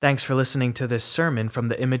Thanks for listening to this sermon from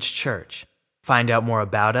the Image Church. Find out more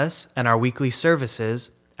about us and our weekly services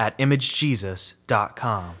at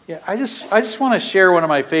imagejesus.com. Yeah, I just want to share one of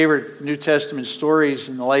my favorite New Testament stories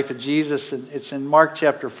in the life of Jesus, and it's in Mark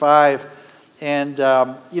chapter 5. And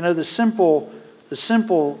the simple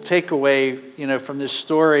takeaway, from this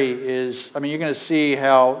story is, you're going to see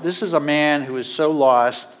how this is a man who is so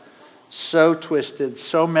lost, so twisted,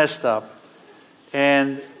 so messed up,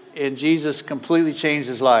 and Jesus completely changed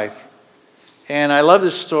his life. And I love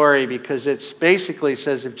this story because it basically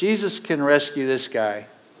says, if Jesus can rescue this guy,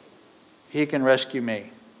 he can rescue me.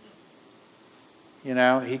 He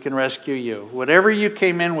can rescue you. Whatever you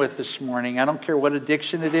came in with this morning, I don't care what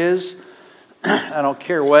addiction it is. I don't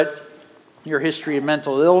care what your history of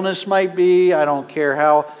mental illness might be. I don't care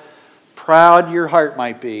how proud your heart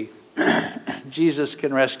might be. Jesus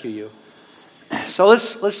can rescue you. So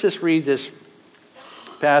let's just read this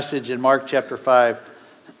passage in Mark chapter 5.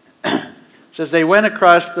 It says, they went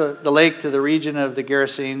across the lake to the region of the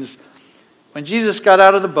Gerasenes. When Jesus got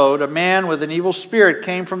out of the boat, a man with an evil spirit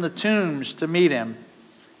came from the tombs to meet him.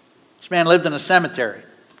 This man lived in a cemetery.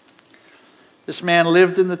 This man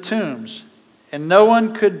lived in the tombs, and no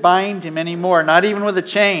one could bind him anymore, not even with a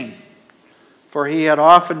chain, for he had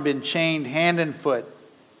often been chained hand and foot.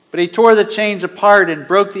 But he tore the chains apart and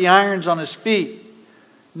broke the irons on his feet.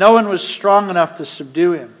 No one was strong enough to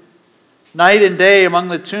subdue him. Night and day among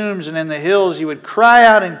the tombs and in the hills, he would cry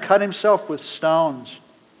out and cut himself with stones.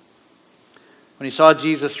 When he saw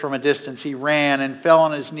Jesus from a distance, he ran and fell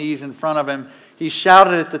on his knees in front of him. He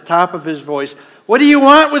shouted at the top of his voice, "What do you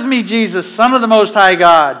want with me, Jesus, Son of the Most High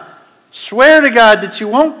God? Swear to God that you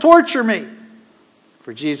won't torture me."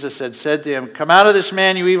 For Jesus had said to him, "Come out of this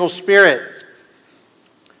man, you evil spirit."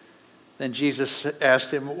 Then Jesus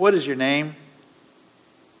asked him, "What is your name?"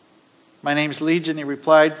 "My name's Legion," he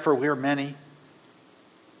replied, "for we're many."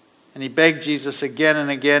 And he begged Jesus again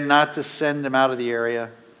and again not to send them out of the area.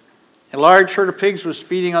 A large herd of pigs was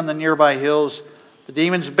feeding on the nearby hills. The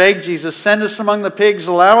demons begged Jesus, "Send us among the pigs,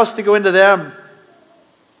 allow us to go into them."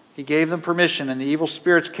 He gave them permission, and the evil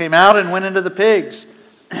spirits came out and went into the pigs.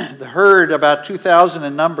 The herd, about 2,000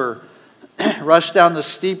 in number, rushed down the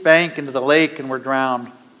steep bank into the lake and were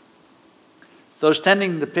drowned. Those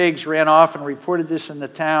tending the pigs ran off and reported this in the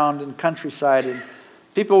town and countryside, and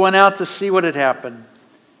people went out to see what had happened.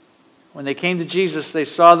 When they came to Jesus, they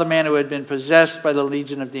saw the man who had been possessed by the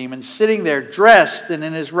legion of demons sitting there, dressed and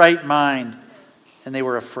in his right mind, and they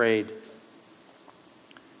were afraid.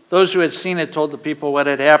 Those who had seen it told the people what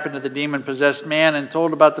had happened to the demon-possessed man and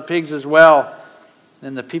told about the pigs as well.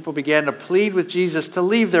 Then the people began to plead with Jesus to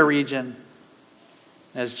leave their region.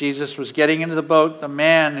 As Jesus was getting into the boat, the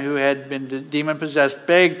man who had been demon-possessed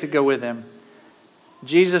begged to go with him.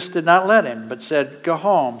 Jesus did not let him, but said, "Go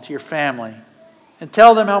home to your family and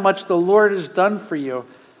tell them how much the Lord has done for you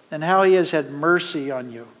and how he has had mercy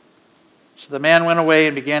on you." So the man went away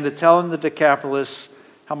and began to tell in the Decapolis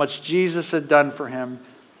how much Jesus had done for him,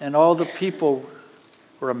 and all the people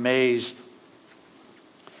were amazed.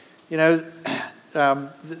 Again,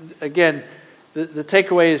 the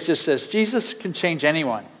takeaway is just this: Jesus can change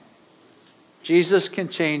anyone. Jesus can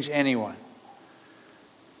change anyone.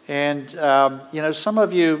 And, some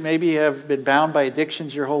of you maybe have been bound by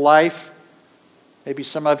addictions your whole life. Maybe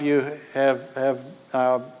some of you have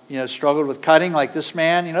struggled with cutting like this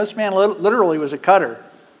man. This man literally was a cutter.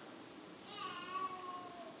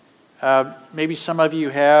 Maybe some of you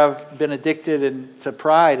have been addicted to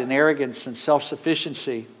pride and arrogance and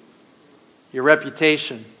self-sufficiency, your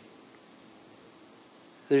reputation.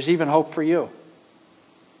 There's even hope for you,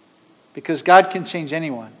 because God can change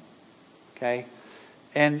anyone, okay?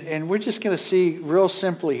 And we're just going to see real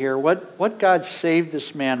simply here what God saved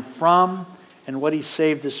this man from and what he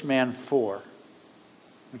saved this man for,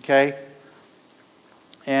 okay?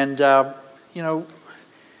 And,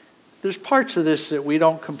 there's parts of this that we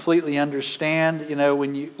don't completely understand.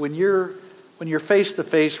 When you're face to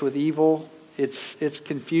face with evil, it's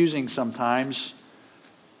confusing sometimes.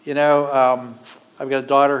 I've got a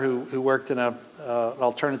daughter who worked in an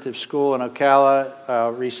alternative school in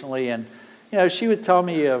Ocala recently, and she would tell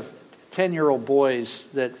me of 10-year-old boys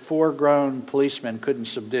that 4 grown policemen couldn't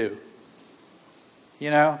subdue.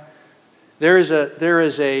 There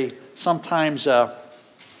is sometimes a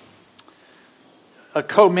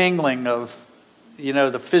commingling of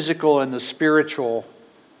the physical and the spiritual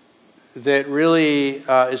that really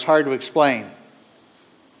is hard to explain.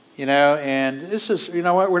 And this is, we're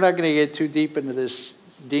not going to get too deep into this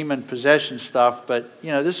demon possession stuff, but,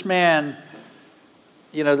 this man,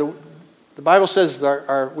 the Bible says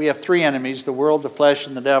we have 3 enemies: the world, the flesh,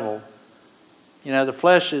 and the devil. The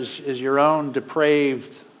flesh is your own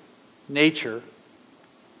depraved nature,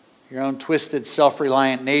 your own twisted,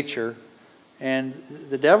 self-reliant nature. And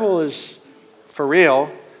the devil is for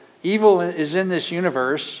real. Evil is in this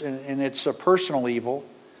universe, and it's a personal evil.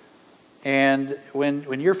 And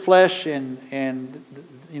when your flesh and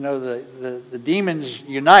the demons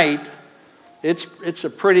unite, it's a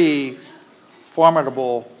pretty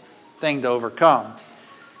formidable thing to overcome.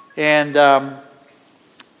 And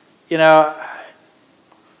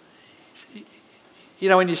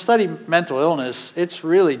when you study mental illness, it's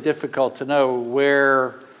really difficult to know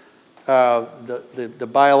where the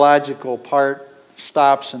biological part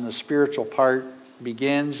stops and the spiritual part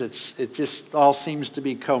begins. It just all seems to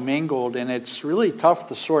be commingled, and it's really tough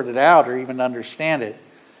to sort it out or even understand it.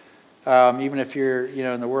 Even if you're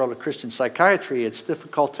in the world of Christian psychiatry, it's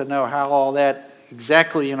difficult to know how all that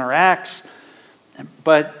exactly interacts.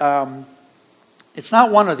 But it's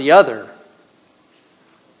not one or the other.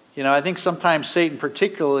 I think sometimes Satan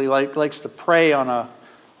particularly likes to prey on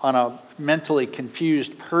a mentally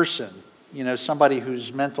confused person. Somebody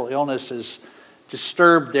whose mental illness has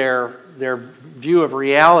disturbed their view of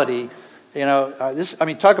reality.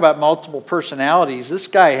 Talk about multiple personalities. This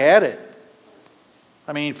guy had it.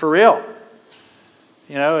 For real.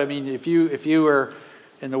 If you were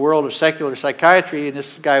in the world of secular psychiatry and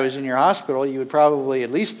this guy was in your hospital, you would probably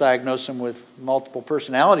at least diagnose him with multiple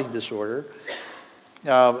personality disorder.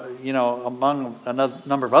 Among a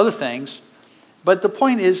number of other things. But the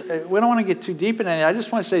point is, we don't want to get too deep in it. I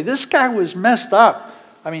just want to say, this guy was messed up.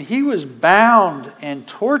 He was bound and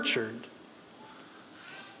tortured.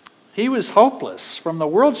 He was hopeless. From the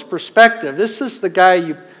world's perspective, this is the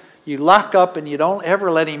guy you lock up and you don't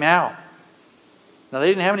ever let him out. Now, they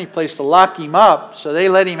didn't have any place to lock him up, so they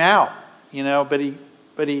let him out. But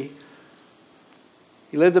he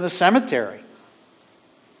lived in a cemetery.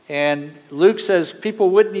 And Luke says people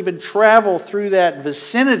wouldn't even travel through that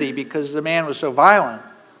vicinity because the man was so violent.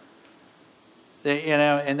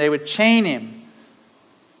 And they would chain him.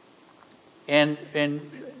 And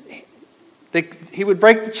he would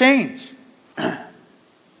break the chains.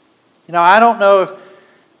 I don't know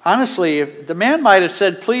if the man might have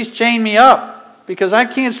said, "Please chain me up because I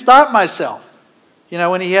can't stop myself."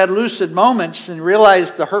 When he had lucid moments and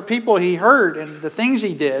realized the people he hurt and the things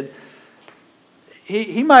he did,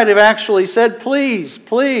 he might have actually said, "Please,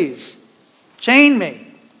 please, chain me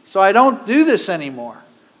so I don't do this anymore."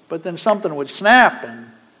 But then something would snap and,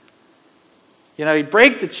 he'd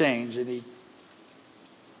break the chains and he'd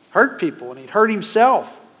hurt people and he'd hurt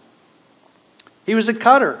himself. He was a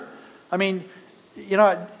cutter.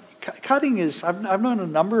 Cutting is, I've known a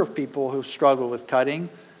number of people who struggle with cutting.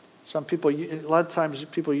 A lot of times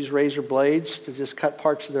people use razor blades to just cut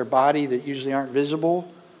parts of their body that usually aren't visible.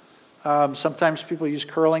 Sometimes people use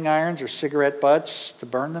curling irons or cigarette butts to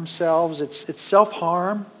burn themselves. It's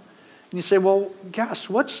self-harm. And you say, well, gosh,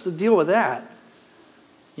 what's the deal with that?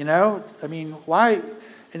 Why?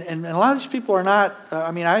 And a lot of these people are not,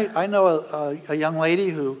 I know a young lady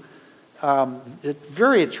who, a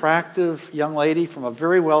very attractive young lady from a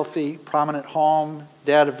very wealthy, prominent home,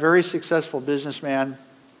 dad, a very successful businessman.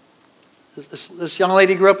 This young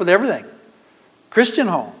lady grew up with everything. Christian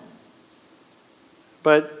home.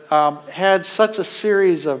 But had such a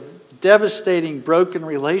series of devastating, broken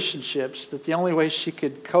relationships that the only way she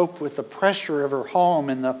could cope with the pressure of her home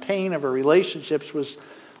and the pain of her relationships was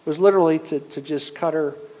literally to just cut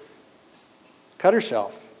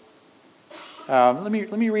herself. Let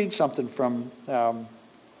me read something from the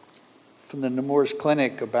Nemours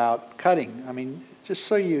Clinic about cutting. Just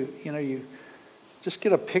so you just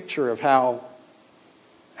get a picture of how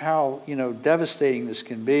devastating this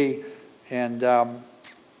can be. And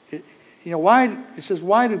why? It says,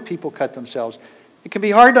 why do people cut themselves? It can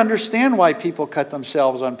be hard to understand why people cut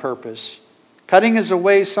themselves on purpose. Cutting is a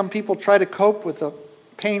way some people try to cope with the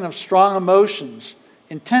pain of strong emotions,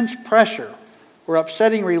 intense pressure, or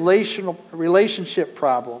upsetting relationship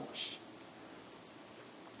problems.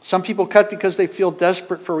 Some people cut because they feel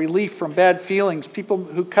desperate for relief from bad feelings. People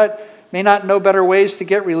who cut may not know better ways to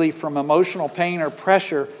get relief from emotional pain or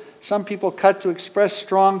pressure. Some people cut to express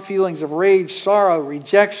strong feelings of rage, sorrow,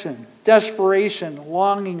 rejection, desperation,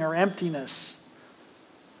 longing, or emptiness.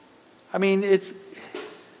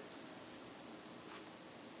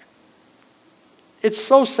 It's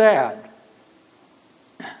so sad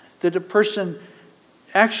that a person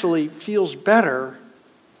actually feels better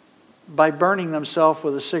by burning themselves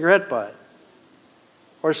with a cigarette butt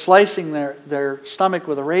or slicing their stomach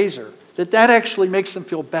with a razor, that actually makes them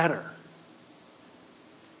feel better.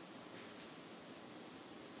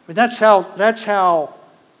 That's how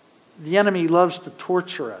the enemy loves to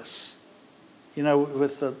torture us.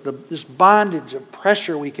 with this bondage of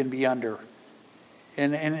pressure we can be under.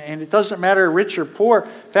 And it doesn't matter rich or poor.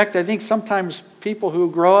 In fact, I think sometimes people who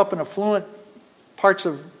grow up in affluent parts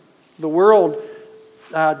of the world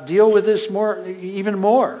deal with this even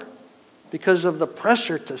more, because of the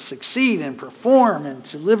pressure to succeed and perform and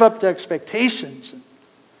to live up to expectations.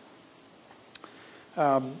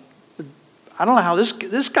 I don't know how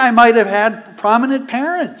this guy might have had prominent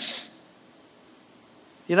parents.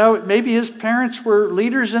 Maybe his parents were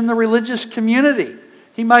leaders in the religious community.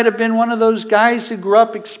 He might have been one of those guys who grew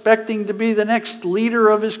up expecting to be the next leader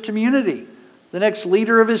of his community, the next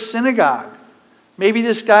leader of his synagogue. Maybe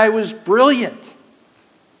this guy was brilliant.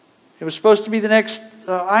 It was supposed to be the next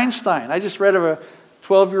Einstein. I just read of a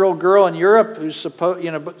 12-year-old girl in Europe who's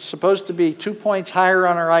supposed to be 2 points higher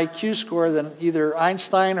on her IQ score than either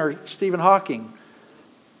Einstein or Stephen Hawking.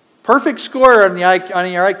 Perfect score on your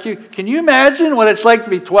IQ. Can you imagine what it's like to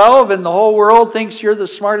be 12 and the whole world thinks you're the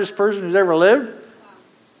smartest person who's ever lived?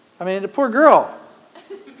 I mean, the poor girl.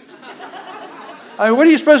 I mean, what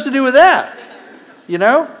are you supposed to do with that?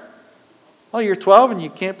 Oh, you're 12 and you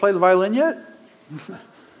can't play the violin yet?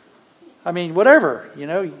 I mean, whatever, you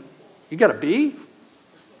got a B.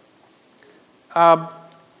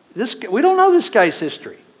 We don't know this guy's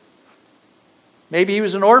history. Maybe he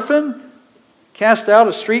was an orphan, cast out,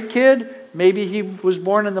 a street kid. Maybe he was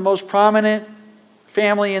born in the most prominent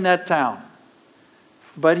family in that town.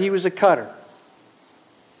 But he was a cutter.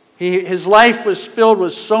 His life was filled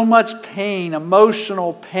with so much pain,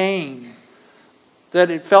 emotional pain,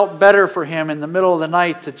 that it felt better for him in the middle of the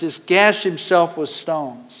night to just gash himself with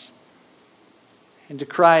stones and to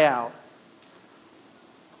cry out.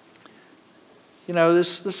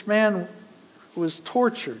 This man was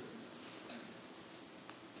tortured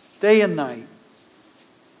day and night.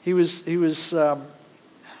 Luke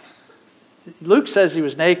says he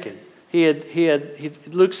was naked.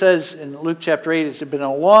 Luke says in Luke chapter 8, it had been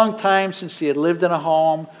a long time since he had lived in a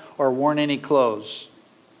home or worn any clothes.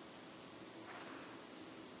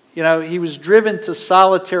 He was driven to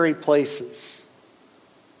solitary places.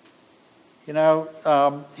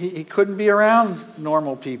 He couldn't be around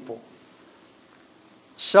normal people.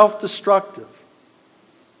 Self-destructive.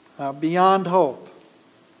 Beyond hope.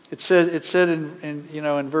 It said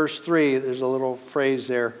in verse 3, there's a little phrase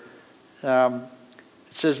there.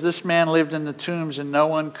 It says, this man lived in the tombs and no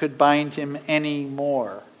one could bind him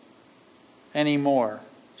anymore.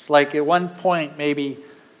 It's like at one point maybe,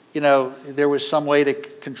 there was some way to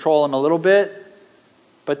control him a little bit,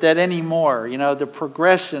 but that anymore, the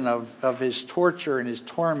progression of his torture and his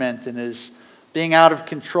torment and his being out of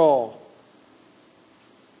control.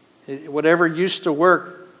 Whatever used to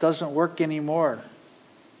work doesn't work anymore.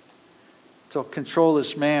 To control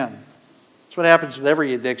this man. That's what happens with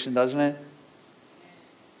every addiction, doesn't it?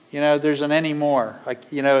 There's an anymore.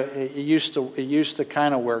 It used to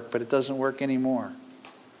kind of work, but it doesn't work anymore.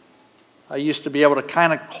 I used to be able to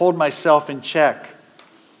kind of hold myself in check,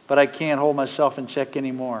 but I can't hold myself in check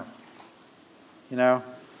anymore.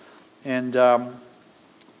 And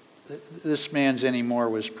this man's anymore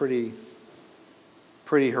was pretty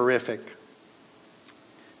horrific.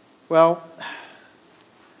 Well,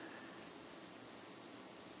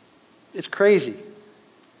 it's crazy.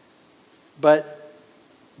 But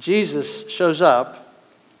Jesus shows up.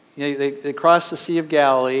 They cross the Sea of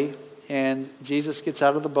Galilee, and Jesus gets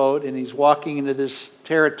out of the boat, and he's walking into this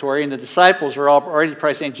territory, and the disciples are already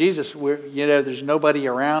probably saying, Jesus, there's nobody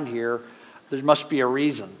around here. There must be a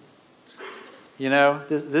reason.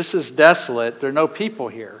 This is desolate. There are no people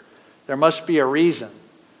here. There must be a reason.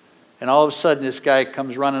 And all of a sudden, this guy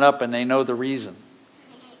comes running up, and they know the reason.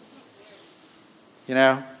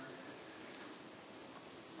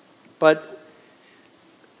 But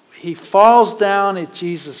he falls down at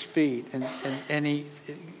Jesus' feet, and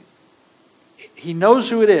he knows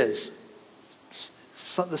who it is,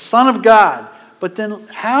 the Son of God. But then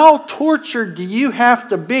how tortured do you have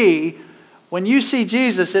to be when you see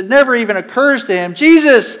Jesus? It never even occurs to him,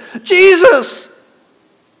 Jesus,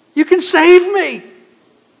 you can save me.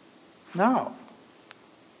 No.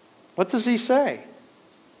 What does he say?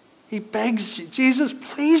 He begs Jesus,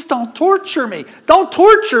 please don't torture me. Don't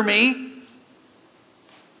torture me.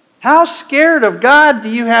 How scared of God do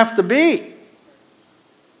you have to be?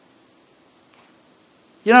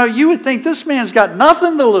 You would think this man's got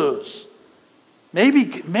nothing to lose.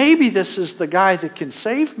 Maybe this is the guy that can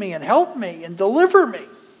save me and help me and deliver me.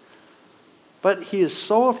 But he is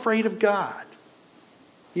so afraid of God.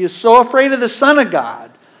 He is so afraid of the Son of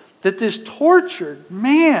God that this tortured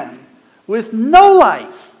man with no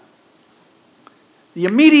life, the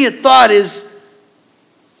immediate thought is,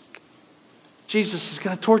 Jesus is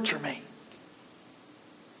going to torture me.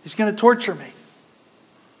 He's going to torture me.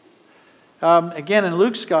 Again, in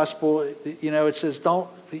Luke's gospel, it says,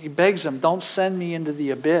 he begs him, don't send me into the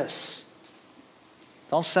abyss.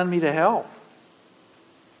 Don't send me to hell.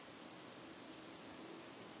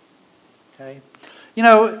 Okay?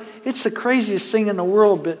 It's the craziest thing in the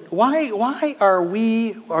world, but why are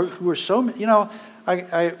we, who are so,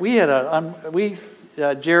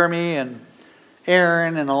 Jeremy and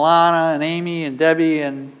Aaron and Alana and Amy and Debbie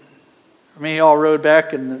and me all rode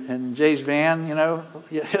back in Jay's van,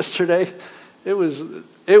 yesterday. It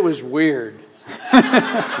was weird.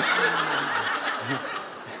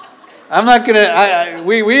 I'm not gonna.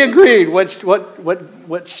 We agreed. What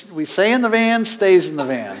we say in the van stays in the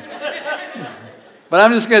van. But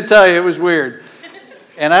I'm just gonna tell you, it was weird,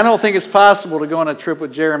 and I don't think it's possible to go on a trip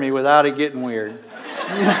with Jeremy without it getting weird.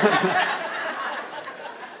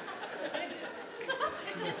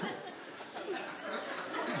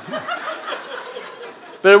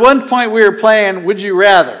 But at one point we were playing Would You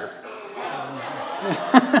Rather.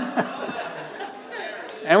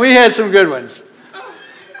 And we had some good ones.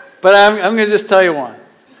 But I'm going to just tell you one.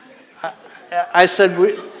 I said,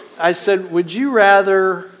 would you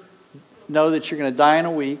rather know that you're going to die in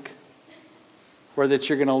a week or that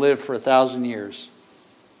you're going to live for 1,000 years?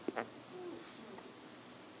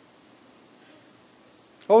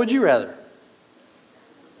 What would you rather?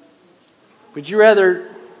 Would you rather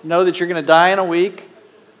know that you're going to die in a week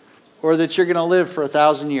or that you're going to live for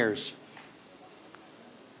 1,000 years?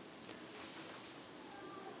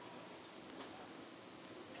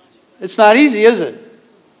 It's not easy, is it?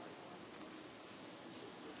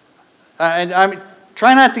 And I'm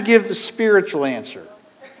try not to give the spiritual answer.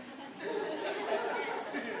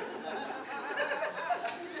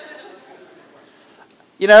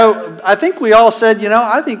 I think we all said,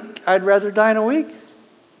 I think I'd rather die in a week.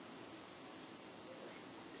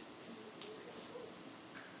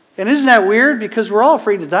 And isn't that weird? Because we're all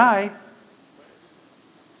afraid to die.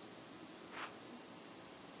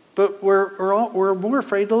 But we're more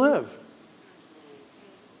afraid to live.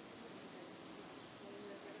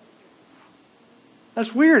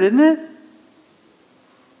 That's weird, isn't it?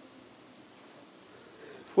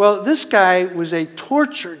 Well, this guy was a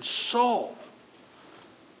tortured soul.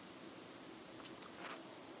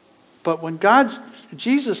 But when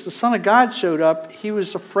Jesus, the Son of God, showed up, he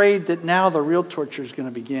was afraid that now the real torture is going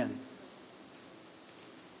to begin.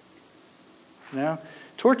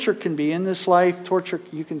 Torture can be in this life.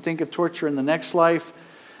 You can think of torture in the next life.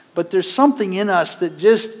 But there's something in us that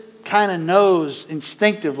just kind of knows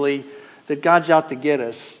instinctively that God's out to get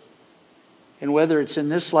us. And whether it's in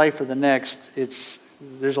this life or the next,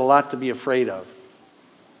 there's a lot to be afraid of.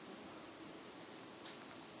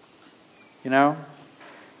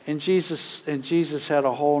 And Jesus had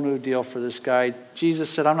a whole new deal for this guy. Jesus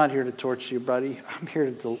said, I'm not here to torture you, buddy. I'm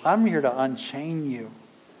here to unchain you.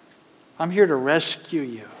 I'm here to rescue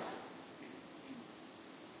you.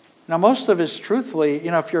 Now, most of us, truthfully,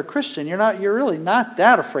 if you're a Christian, you're really not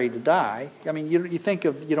that afraid to die. I mean, you think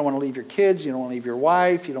of, you don't want to leave your kids, you don't want to leave your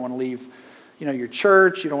wife, you don't want to leave, your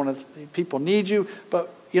church, you don't want to, people need you.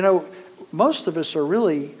 But, most of us are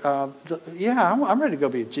really, I'm ready to go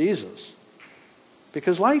be with Jesus.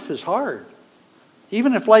 Because life is hard.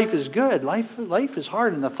 Even if life is good, life is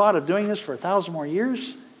hard. And the thought of doing this for 1,000 more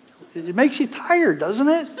years, it makes you tired, doesn't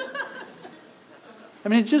it? I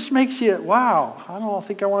mean, it just makes you, wow, I don't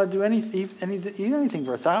think I want to do anything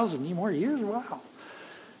for 1,000 more years. Wow.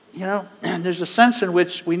 There's a sense in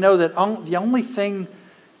which we know that the only thing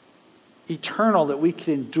eternal that we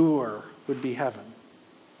can endure would be heaven.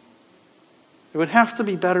 It would have to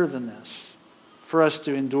be better than this for us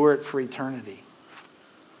to endure it for eternity.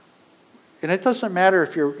 And it doesn't matter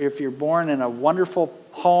if you're born in a wonderful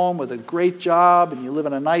home with a great job and you live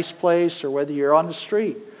in a nice place or whether you're on the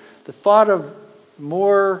street. The thought of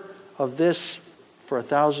more of this for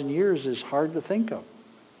 1,000 years is hard to think of.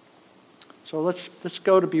 So let's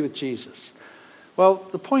go to be with Jesus. Well,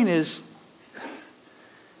 the point is,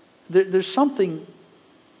 there's something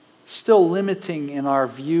still limiting in our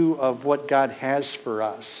view of what God has for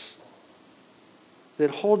us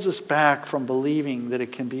that holds us back from believing that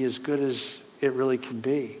it can be as good as it really can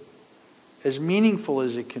be, as meaningful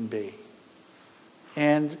as it can be.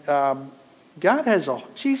 And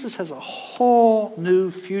Jesus has a whole new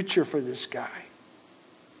future for this guy.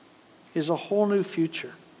 He has a whole new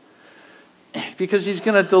future. Because he's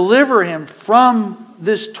going to deliver him from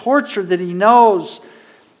this torture that he knows.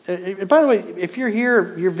 And by the way, if you're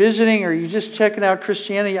here, you're visiting, or you're just checking out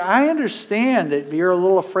Christianity, I understand that you're a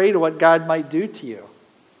little afraid of what God might do to you.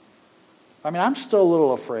 I mean, I'm still a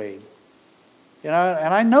little afraid. And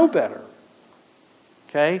I know better.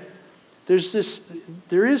 Okay?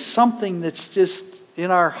 there is something that's just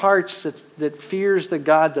in our hearts that fears the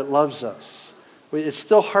God that loves us. It's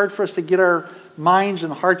still hard for us to get our minds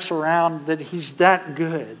and hearts around that He's that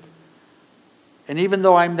good. And even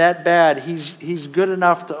though I'm that bad, He's good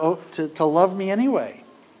enough to love me anyway.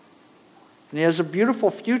 And He has a beautiful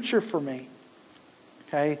future for me.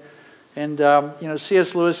 Okay? And,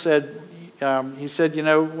 C.S. Lewis said, he said,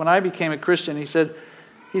 when I became a Christian, he said,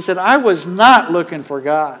 I was not looking for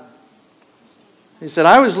God. He said,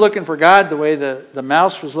 I was looking for God the way the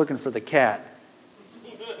mouse was looking for the cat.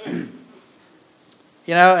 And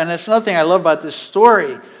that's another thing I love about this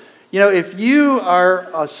story. If you are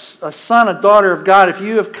a son, a daughter of God, if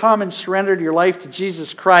you have come and surrendered your life to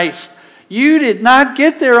Jesus Christ, you did not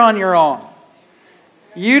get there on your own.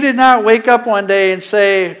 You did not wake up one day and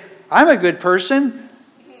say, I'm a good person.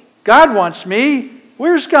 God wants me.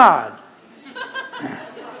 Where's God?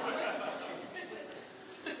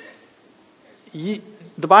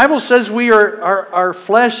 The Bible says our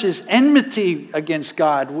flesh is enmity against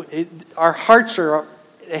God. Our hearts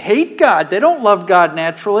hate God. They don't love God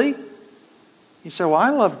naturally. You say, well, I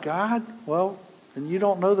love God. Well, then you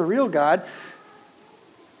don't know the real God.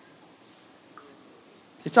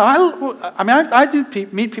 I do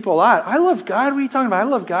meet people a lot. I love God. What are you talking about? I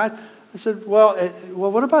love God. I said, well,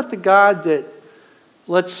 what about the God that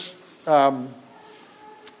lets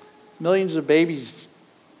millions of babies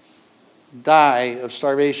die of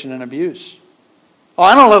starvation and abuse? Oh,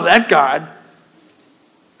 I don't love that God.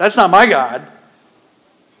 That's not my God.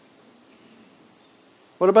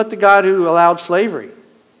 What about the God who allowed slavery?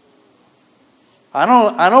 I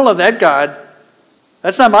don't love that God.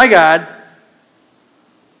 That's not my God.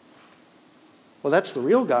 Well, that's the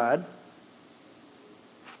real God.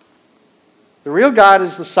 The real God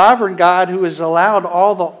is the sovereign God who has allowed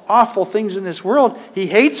all the awful things in this world. He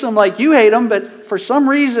hates them like you hate them, but for some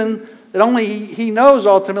reason that only He knows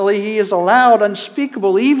ultimately, He has allowed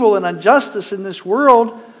unspeakable evil and injustice in this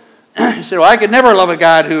world. You say, well, I could never love a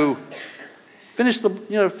God who...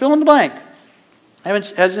 fill in the blank.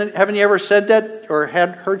 Haven't you ever said that or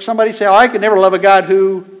heard somebody say, oh, I could never love a God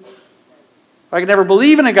who... I could never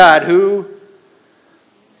believe in a God who...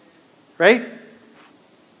 Right?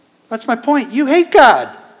 That's my point. You hate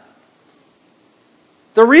God.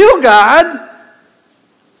 The real God,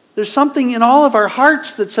 there's something in all of our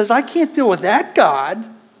hearts that says, I can't deal with that God.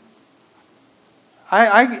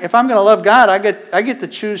 If I'm going to love God, I get to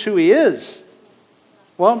choose who He is.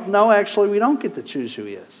 Well, no, actually, we don't get to choose who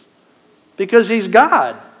He is. Because He's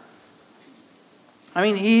God.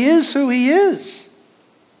 He is who He is.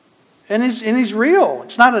 And He's real.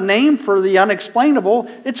 It's not a name for the unexplainable.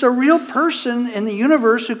 It's a real person in the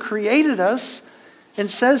universe who created us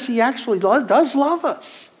and says He actually does love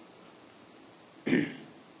us.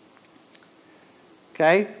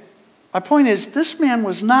 Okay? My point is, this man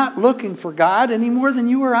was not looking for God any more than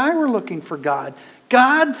you or I were looking for God.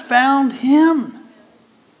 God found him.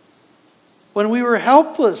 When we were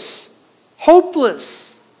helpless,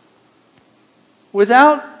 hopeless,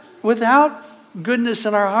 without goodness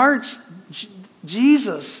in our hearts,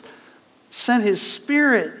 Jesus sent His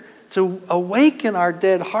Spirit to awaken our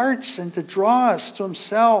dead hearts and to draw us to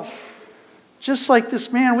Himself. Just like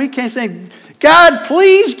this man, we can't say, God,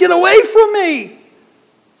 please get away from me.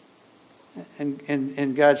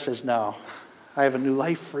 And God says, no, I have a new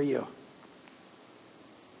life for you.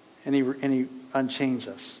 And He unchains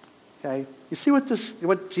us. Okay? You see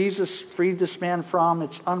what Jesus freed this man from?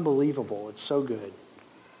 It's unbelievable. It's so good.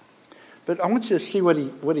 But I want you to see what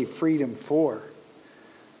he freed him for.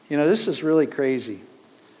 This is really crazy.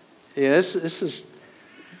 This is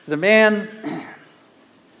the man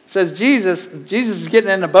says Jesus is getting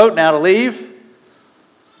in the boat now to leave,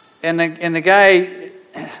 and the guy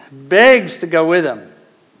begs to go with him.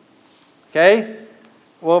 Okay?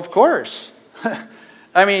 Well, of course.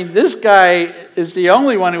 This guy is the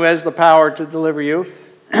only one who has the power to deliver you.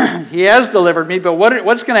 He has delivered me, but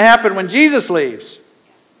what's going to happen when Jesus leaves?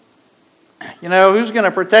 Who's going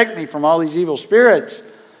to protect me from all these evil spirits?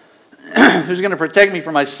 Who's going to protect me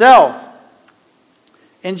from myself?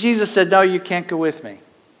 And Jesus said, no, you can't go with me.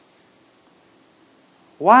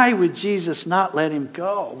 Why would Jesus not let him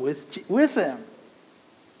go with him?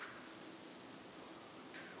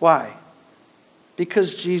 Why?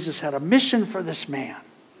 Because Jesus had a mission for this man.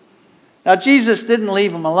 Now, Jesus didn't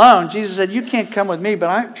leave him alone. Jesus said, you can't come with me,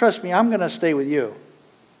 but trust me, I'm going to stay with you.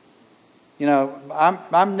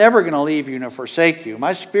 I'm never going to leave you nor forsake you.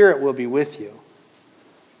 My Spirit will be with you.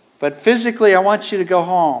 But physically, I want you to go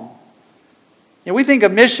home. We think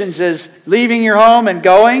of missions as leaving your home and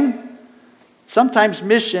going. Sometimes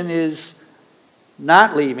mission is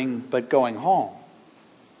not leaving, but going home.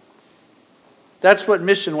 That's what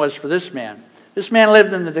mission was for this man. This man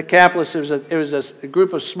lived in the Decapolis. It was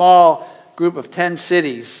a small group of 10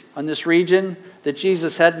 cities on this region that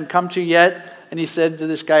Jesus hadn't come to yet. And he said to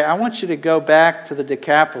this guy, I want you to go back to the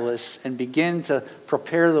Decapolis and begin to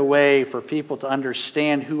prepare the way for people to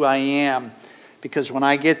understand who I am. Because when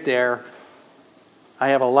I get there, I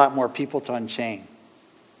have a lot more people to unchain.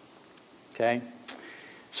 Okay?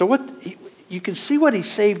 So you can see what he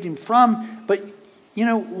saved him from, but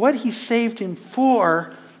what he saved him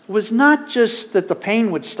for was not just that the pain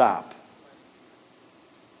would stop.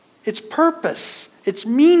 It's purpose, it's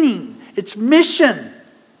meaning, it's mission.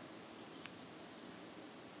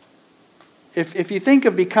 If you think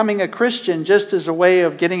of becoming a Christian just as a way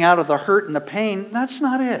of getting out of the hurt and the pain, that's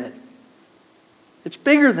not it. It's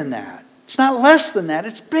bigger than that. It's not less than that.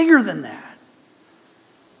 It's bigger than that.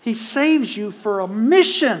 He saves you for a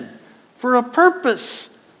mission, for a purpose,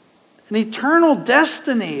 an eternal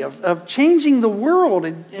destiny of changing the world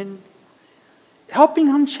and helping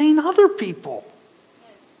unchain other people.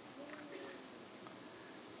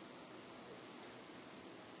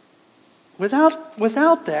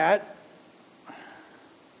 Without that,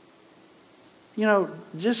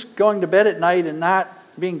 just going to bed at night and not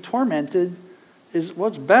being tormented is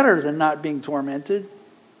what's better than not being tormented,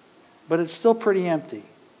 but it's still pretty empty.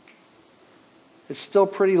 It's still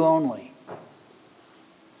pretty lonely.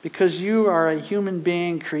 Because you are a human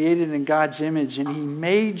being created in God's image, and He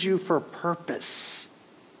made you for purpose.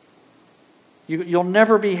 You'll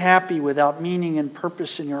never be happy without meaning and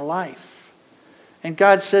purpose in your life. And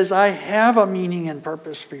God says, I have a meaning and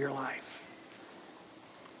purpose for your life.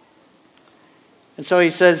 And so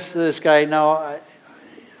he says to this guy,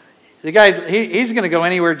 he's going to go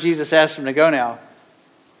anywhere Jesus asks him to go now.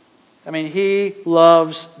 I mean, he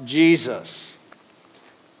loves Jesus.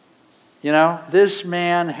 This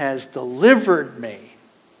man has delivered me.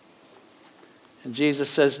 And Jesus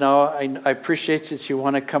says, no, I appreciate that you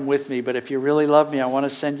want to come with me, but if you really love me, I want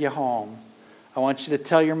to send you home. I want you to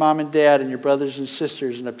tell your mom and dad and your brothers and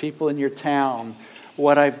sisters and the people in your town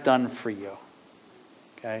what I've done for you.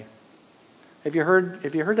 Okay? Have you heard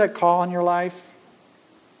that call in your life?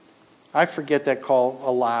 I forget that call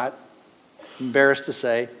a lot. I'm embarrassed to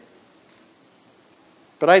say.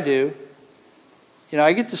 But I do.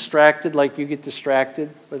 I get distracted like you get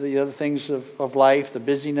distracted with the other things of life, the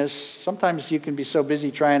busyness. Sometimes you can be so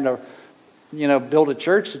busy trying to, build a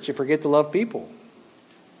church that you forget to love people.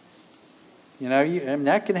 And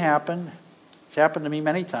that can happen. It's happened to me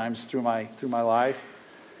many times through my life.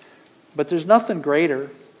 But there's nothing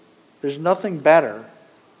greater. There's nothing better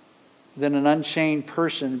than an unchained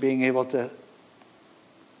person being able to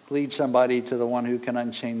lead somebody to the one who can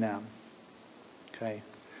unchain them. Okay.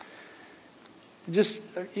 Just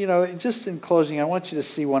in closing, I want you to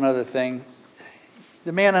see one other thing.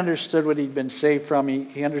 The man understood what he'd been saved from.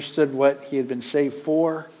 He understood what he had been saved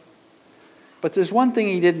for. But there's one thing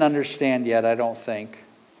he didn't understand yet, I don't think.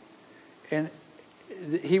 And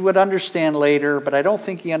he would understand later, but I don't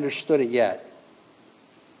think he understood it yet.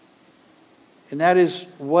 And that is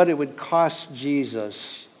what it would cost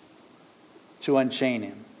Jesus to unchain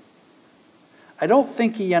him. I don't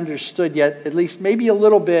think he understood yet, at least maybe a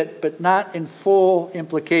little bit, but not in full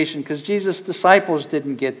implication, because Jesus' disciples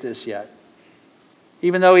didn't get this yet.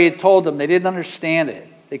 Even though he had told them, they didn't understand it.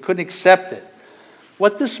 They couldn't accept it.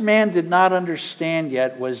 What this man did not understand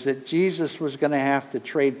yet was that Jesus was going to have to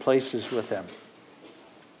trade places with him.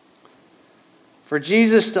 For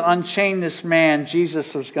Jesus to unchain this man,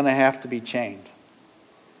 Jesus was going to have to be chained.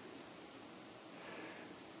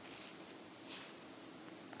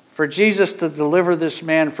 For Jesus to deliver this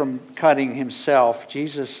man from cutting himself,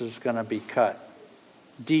 Jesus is going to be cut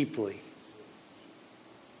deeply,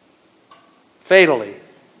 fatally.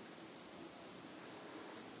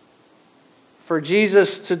 For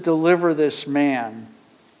Jesus to deliver this man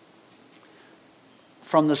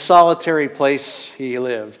from the solitary place he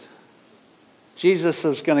lived, Jesus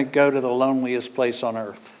was going to go to the loneliest place on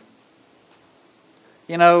earth.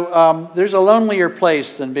 There's a lonelier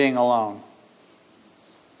place than being alone.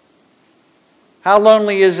 How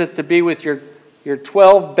lonely is it to be with your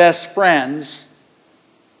 12 best friends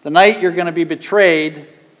the night you're going to be betrayed,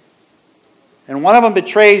 and one of them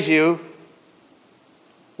betrays you,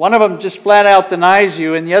 one of them just flat out denies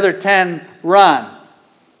you, and the other 10 run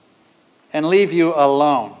and leave you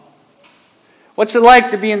alone? What's it like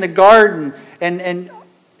to be in the garden and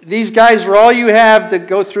these guys are all you have to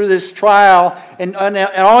go through this trial, and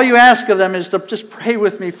all you ask of them is to just pray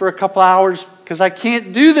with me for a couple hours because I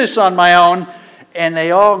can't do this on my own, and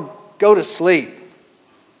they all go to sleep.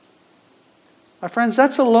 My friends,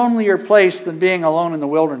 that's a lonelier place than being alone in the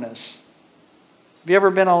wilderness. Have you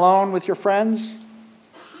ever been alone with your friends?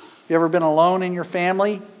 Have you ever been alone in your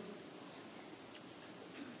family?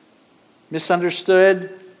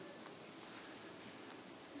 Misunderstood?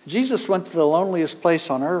 Jesus went to the loneliest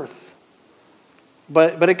place on earth.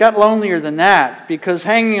 But it got lonelier than that, because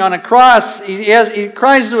hanging on a cross, he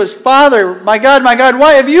cries to his Father, my God,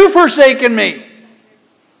 why have you forsaken me?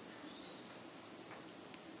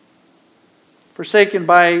 Forsaken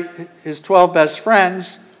by his 12 best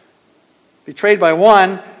friends, betrayed by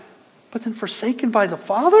one, but then forsaken by the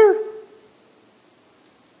Father?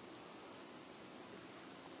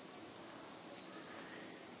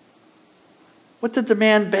 What did the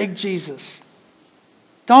man beg Jesus?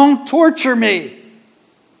 Don't torture me.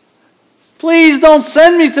 Please don't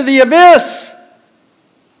send me to the abyss.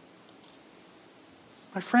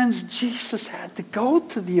 My friends, Jesus had to go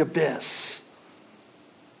to the abyss.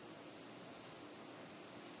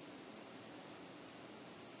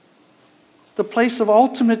 The place of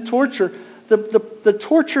ultimate torture. The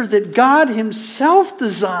torture that God himself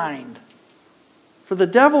designed for the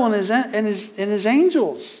devil and his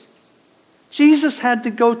angels. Jesus had to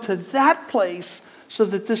go to that place so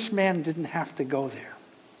that this man didn't have to go there.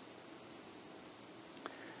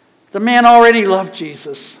 The man already loved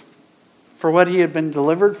Jesus for what he had been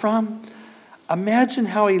delivered from. Imagine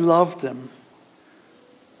how he loved him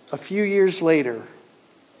a few years later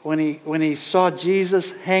when he saw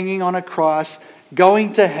Jesus hanging on a cross,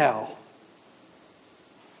 going to hell,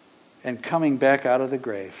 and coming back out of the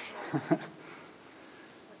grave.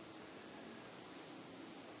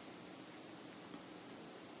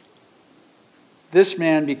 This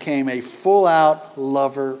man became a full-out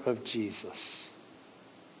lover of Jesus.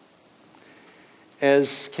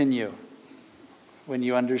 As can you, when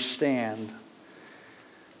you understand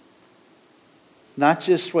not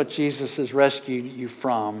just what Jesus has rescued you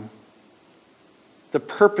from, the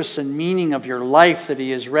purpose and meaning of your life that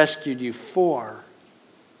he has rescued you for,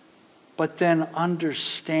 but then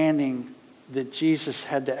understanding that Jesus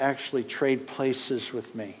had to actually trade places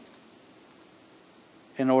with me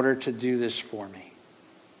in order to do this for me.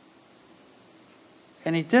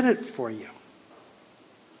 And he did it for you.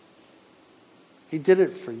 He did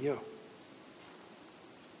it for you.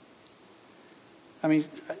 I mean,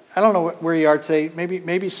 I don't know where you are today.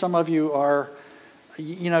 Maybe some of you are,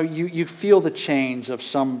 you feel the chains of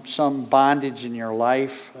some bondage in your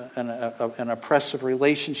life, an oppressive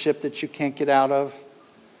relationship that you can't get out of,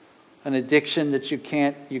 an addiction that you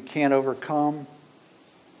can't overcome.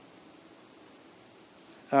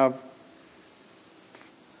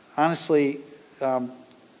 Honestly,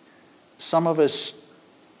 some of us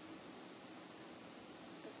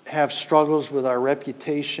have struggles with our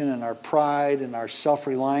reputation and our pride and our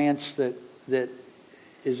self-reliance that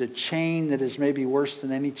is a chain that is maybe worse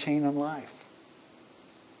than any chain in life.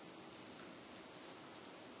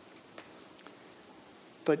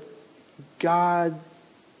 But God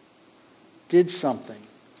did something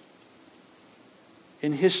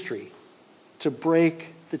in history to break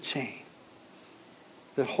the chain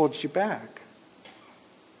that holds you back.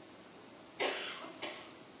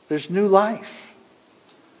 There's new life.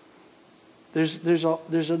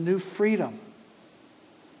 There's a new freedom.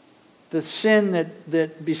 The sin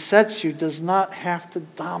that besets you does not have to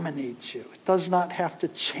dominate you. It does not have to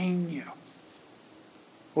chain you.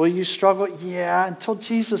 Will you struggle? Yeah, until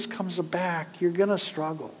Jesus comes back, you're going to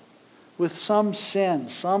struggle with some sin,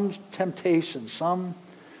 some temptation, some,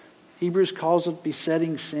 Hebrews calls it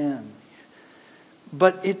besetting sin.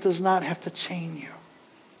 But it does not have to chain you.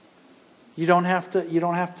 You don't have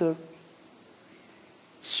to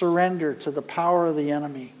surrender to the power of the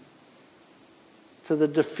enemy, to the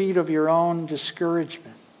defeat of your own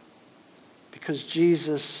discouragement, because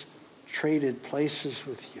Jesus traded places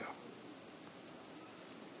with you.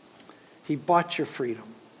 He bought your freedom.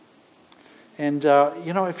 And,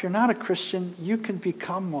 if you're not a Christian, you can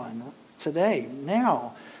become one today,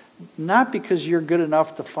 now. Not because you're good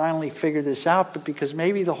enough to finally figure this out, but because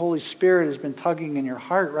maybe the Holy Spirit has been tugging in your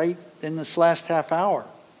heart right in this last half hour.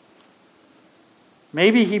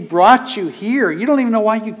 Maybe he brought you here. You don't even know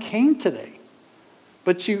why you came today,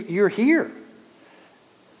 but you're here.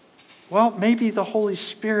 Well, maybe the Holy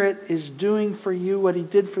Spirit is doing for you what he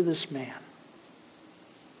did for this man.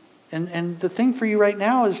 And the thing for you right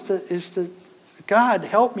now is to God,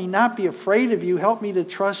 help me not be afraid of you. Help me to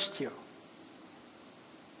trust you.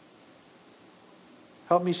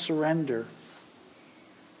 Help me surrender.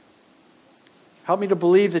 Help me to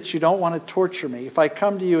believe that you don't want to torture me. If I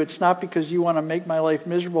come to you, it's not because you want to make my life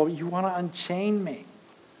miserable. You want to unchain me.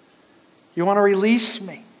 You want to release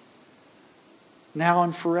me now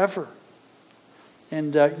and forever.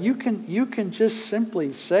 And you can just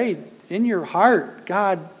simply say in your heart,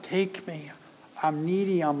 God, take me. I'm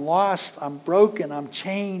needy, I'm lost, I'm broken, I'm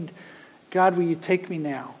chained. God, will you take me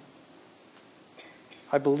now?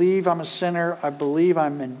 I believe I'm a sinner. I believe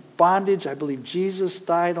I'm in bondage. I believe Jesus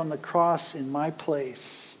died on the cross in my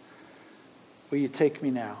place. Will you take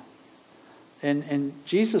me now? And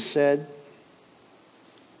Jesus said,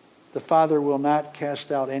 the Father will not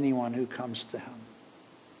cast out anyone who comes to him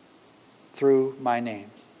through my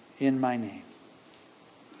name, in my name.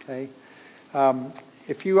 Okay?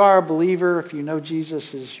 If you are a believer, if you know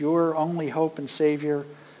Jesus is your only hope and Savior,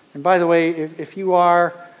 and by the way, if you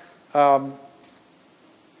are, I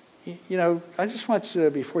just want you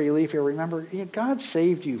to, before you leave here, remember, God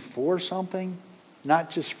saved you for something,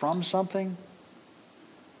 not just from something.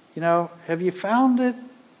 Have you found it?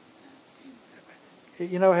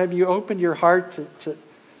 Have you opened your heart to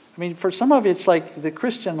for some of it's like the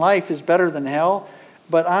Christian life is better than hell,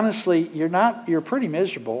 but honestly, you're pretty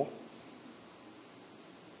miserable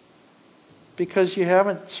because you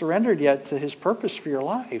haven't surrendered yet to His purpose for your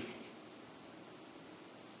life.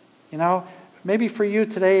 Maybe for you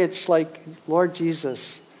today it's like, Lord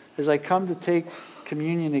Jesus, as I come to take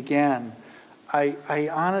communion again, I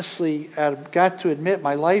honestly have got to admit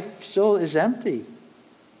my life still is empty.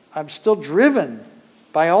 I'm still driven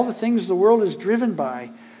by all the things the world is driven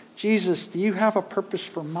by. Jesus, do you have a purpose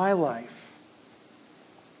for my life?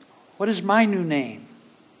 What is my new name?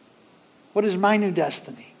 What is my new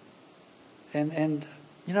destiny? And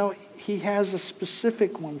He has a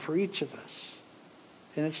specific one for each of us.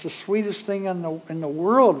 And it's the sweetest thing in the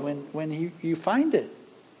world when you find it.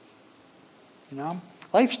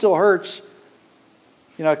 Life still hurts.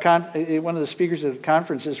 One of the speakers at the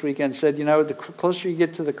conference this weekend said, the closer you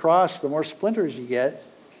get to the cross, the more splinters you get.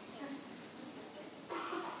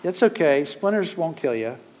 It's okay. Splinters won't kill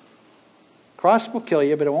you. Cross will kill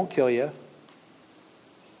you, but it won't kill you.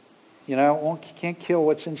 Can't kill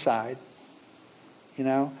what's inside.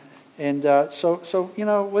 And so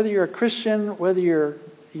whether you're a Christian, whether you're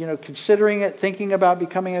considering it, thinking about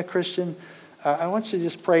becoming a Christian, I want you to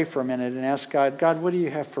just pray for a minute and ask God, what do you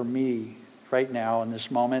have for me right now in this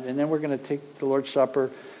moment? And then we're going to take the Lord's Supper.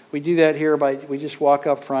 We do that here we just walk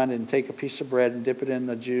up front and take a piece of bread and dip it in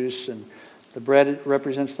the juice. And the bread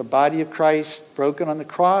represents the body of Christ broken on the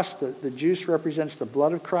cross. The juice represents the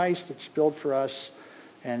blood of Christ that's spilled for us.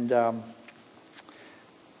 And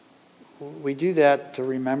we do that to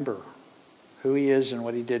remember who He is and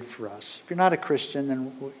what He did for us. If you're not a Christian,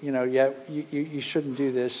 then you shouldn't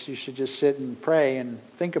do this. You should just sit and pray and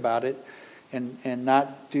think about it, and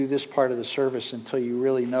not do this part of the service until you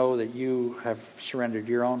really know that you have surrendered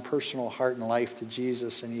your own personal heart and life to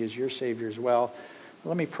Jesus, and He is your Savior as well.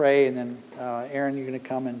 Let me pray, and then Aaron, you're going to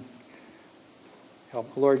come and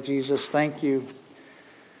help. Lord Jesus, thank you.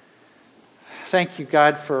 Thank you,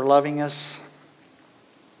 God, for loving us.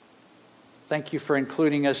 Thank you for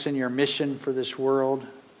including us in your mission for this world,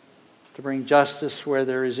 to bring justice where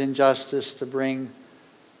there is injustice, to bring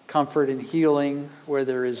comfort and healing where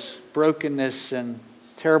there is brokenness and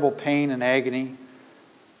terrible pain and agony.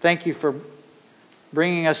 Thank you for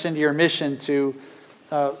bringing us into your mission to,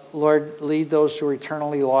 Lord, lead those who are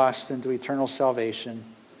eternally lost into eternal salvation.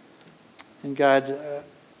 And God,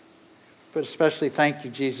 but especially thank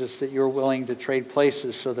you, Jesus, that you're willing to trade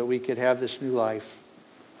places so that we could have this new life.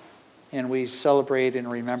 And we celebrate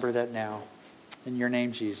and remember that now. In your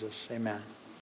name, Jesus. Amen.